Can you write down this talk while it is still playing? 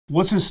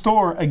What's in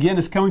store, again,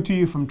 is coming to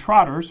you from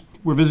Trotter's.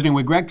 We're visiting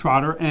with Greg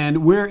Trotter,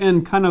 and we're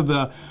in kind of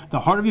the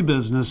heart of your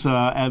business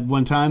at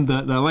one time, the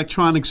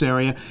electronics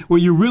area,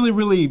 where you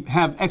really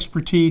have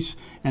expertise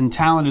and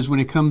talent is when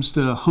it comes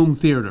to home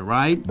theater,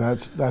 right?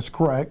 That's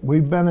correct.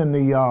 We've been in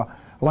the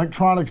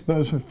electronics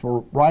business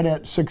for right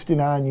at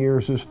 69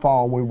 years this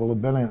fall. We will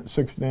have been in it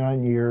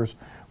 69 years.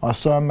 My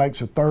son makes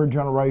a third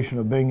generation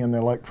of being in the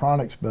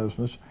electronics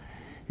business.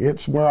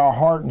 It's where our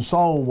heart and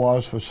soul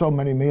was for so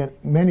many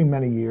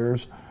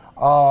years.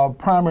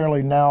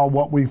 Primarily now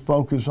what we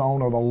focus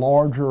on are the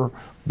larger,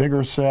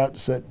 bigger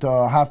sets that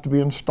have to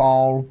be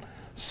installed,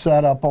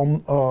 set up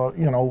on,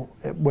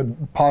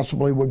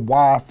 possibly with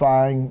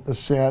Wi-Fi the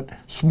set,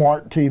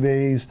 smart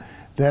TVs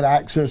that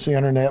access the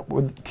internet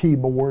with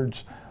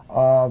keyboards,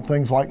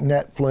 things like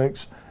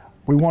Netflix.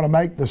 We want to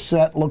make the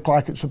set look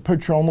like it's a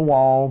picture on the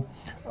wall,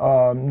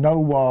 no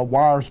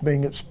wires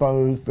being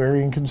exposed,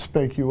 very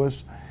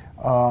inconspicuous,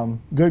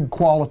 good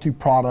quality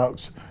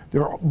products.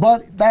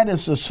 But that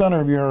is the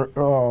center of your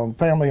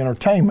family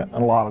entertainment.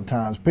 And a lot of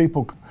times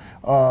people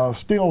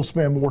still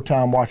spend more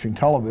time watching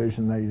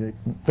television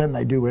than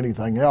they do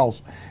anything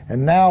else.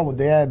 And now with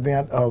the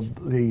advent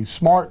of the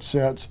smart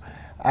sets,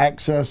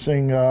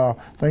 accessing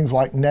things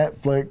like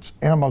Netflix,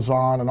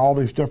 Amazon, and all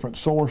these different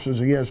sources,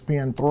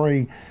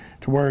 ESPN3,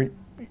 to where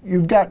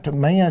you've got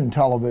demand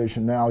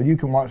television now. You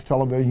can watch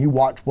television, you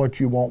watch what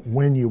you want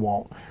when you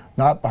want,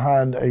 not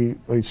behind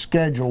a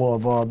schedule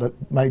of the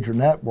major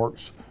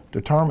networks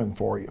determined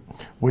for you.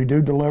 We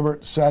do deliver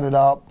it, set it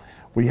up.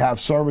 We have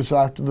service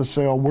after the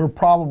sale. We're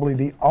probably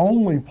the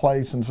only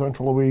place in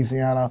central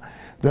Louisiana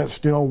that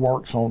still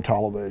works on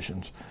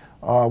televisions.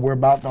 We're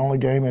about the only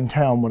game in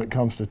town when it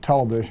comes to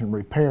television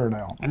repair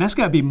now. And that's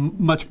got to be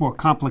much more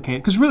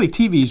complicated, because really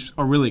TVs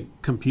are really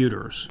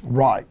computers.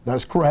 Right,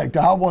 that's correct.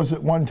 I was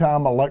at one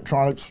time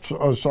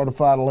a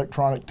certified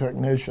electronic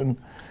technician,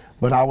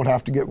 but I would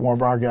have to get one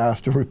of our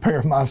guys to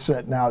repair my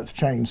set now. It's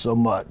changed so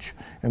much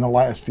in the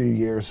last few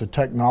years. The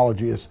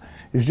technology is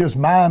just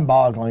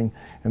mind-boggling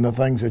in the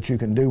things that you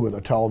can do with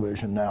a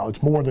television now.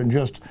 It's more than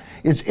just,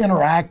 it's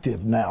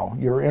interactive now.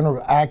 You're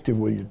interactive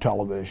with your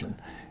television.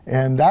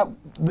 And that,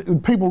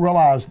 people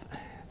realize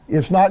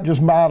it's not just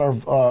a matter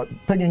of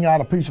picking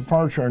out a piece of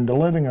furniture and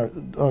delivering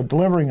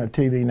a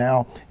TV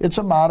now. It's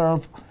a matter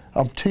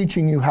of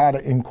teaching you how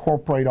to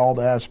incorporate all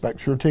the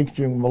aspects. You're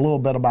teaching them a little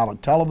bit about a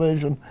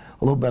television,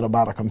 a little bit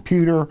about a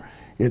computer.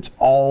 It's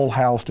all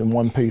housed in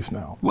one piece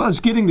now. Well,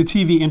 it's getting the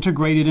TV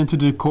integrated into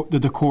the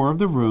decor of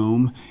the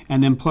room,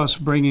 and then plus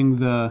bringing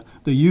the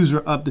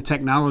user up the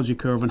technology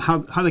curve and how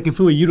they can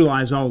fully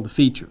utilize all the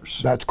features.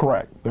 That's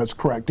correct. That's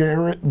correct.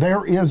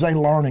 There is a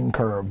learning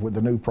curve with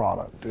the new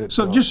product.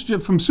 So just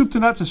from soup to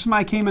nuts, if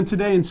somebody came in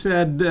today and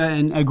said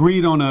and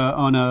agreed on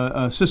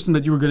a system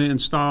that you were going to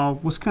install,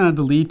 what's kind of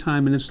the lead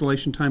time and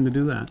installation time to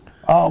do that?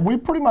 We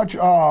pretty much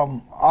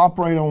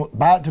operate on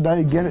buy it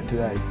today, get it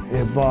today.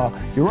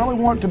 If you really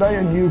want it today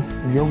and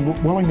you're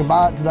willing to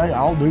buy it today,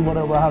 I'll do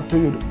whatever I have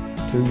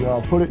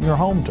to put it in your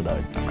home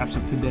today. That wraps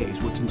up today's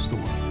What's in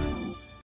Store.